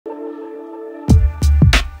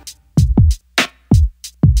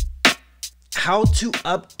how to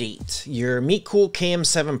update your MeCool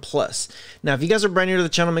KM7 Plus. Now, if you guys are brand new to the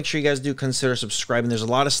channel, make sure you guys do consider subscribing. There's a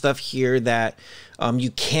lot of stuff here that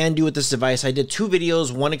you can do with this device. I did two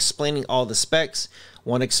videos, one explaining all the specs,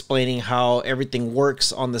 one explaining how everything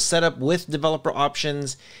works on the setup with developer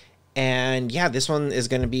options. And yeah, this one is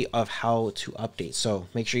going to be of how to update. So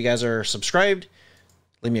make sure you guys are subscribed,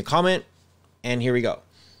 leave me a comment, and here we go.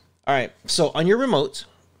 All right, so on your remote,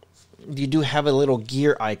 you do have a little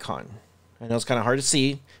gear icon. I know it's kind of hard to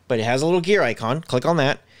see, but it has a little gear icon. Click on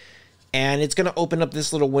that, and it's going to open up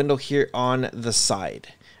this little window here on the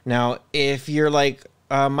side. Now, if you're like,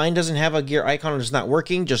 mine doesn't have a gear icon or it's not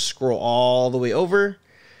working, just scroll all the way over,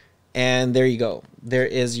 and there you go. There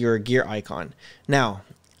is your gear icon. Now,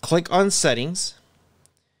 click on Settings,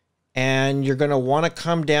 and you're going to want to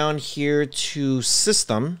come down here to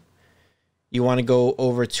System. You want to go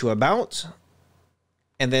over to About,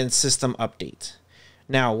 and then System Update.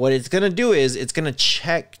 Now, what it's going to do is it's going to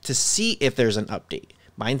check to see if there's an update.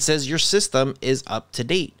 Mine says your system is up to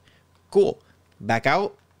date. Cool. Back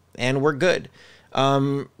out, and we're good.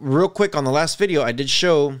 Real quick, on the last video, I did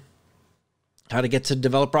show how to get to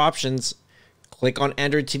developer options. Click on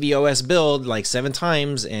Android TV OS build like 7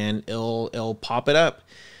 times, and it'll pop it up.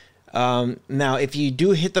 Now, if you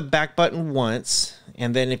do hit the back button once,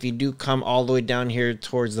 and then if you do come all the way down here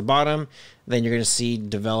towards the bottom, then you're going to see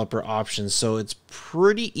developer options. So it's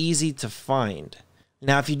pretty easy to find.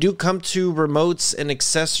 Now, if you do come to remotes and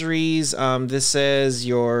accessories, this says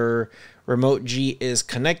your remote G is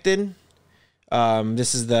connected.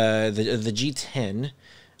 This is the G10.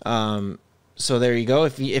 So there you go.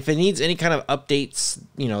 If it needs any kind of updates,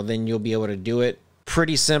 then you'll be able to do it.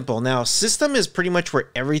 Pretty simple. Now, system is pretty much where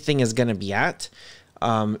everything is going to be at.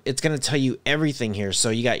 It's going to tell you everything here. So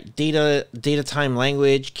you got data time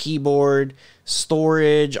language, keyboard,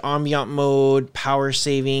 storage, ambient mode, power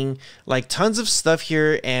saving, like tons of stuff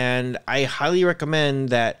here. And I highly recommend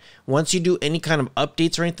that once you do any kind of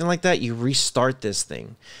updates or anything like that, you restart this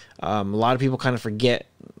thing. A lot of people kind of forget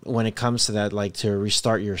when it comes to that, like to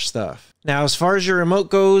restart your stuff. Now, as far as your remote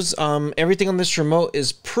goes, everything on this remote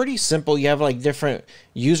is pretty simple. You have like different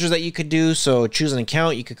users that you could do. So choose an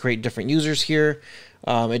account. You could create different users here.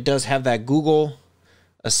 It does have that Google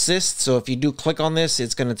Assist. So if you do click on this,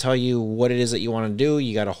 it's going to tell you what it is that you want to do.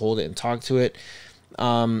 You got to hold it and talk to it.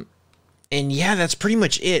 And yeah, that's pretty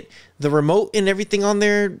much it. The remote and everything on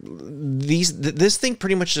there, this thing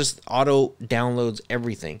pretty much just auto downloads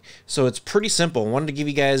everything. So it's pretty simple. I wanted to give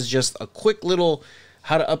you guys just a quick little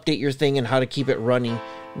how to update your thing and how to keep it running.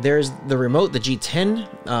 There's the remote, the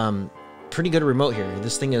G10. Pretty good remote here.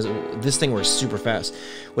 This thing works super fast.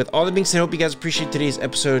 With all that being said, I hope you guys appreciate today's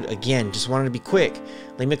episode. Again, just wanted to be quick.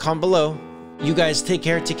 Leave me a comment below. You guys take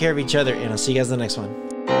care of each other, and I'll see you guys in the next one.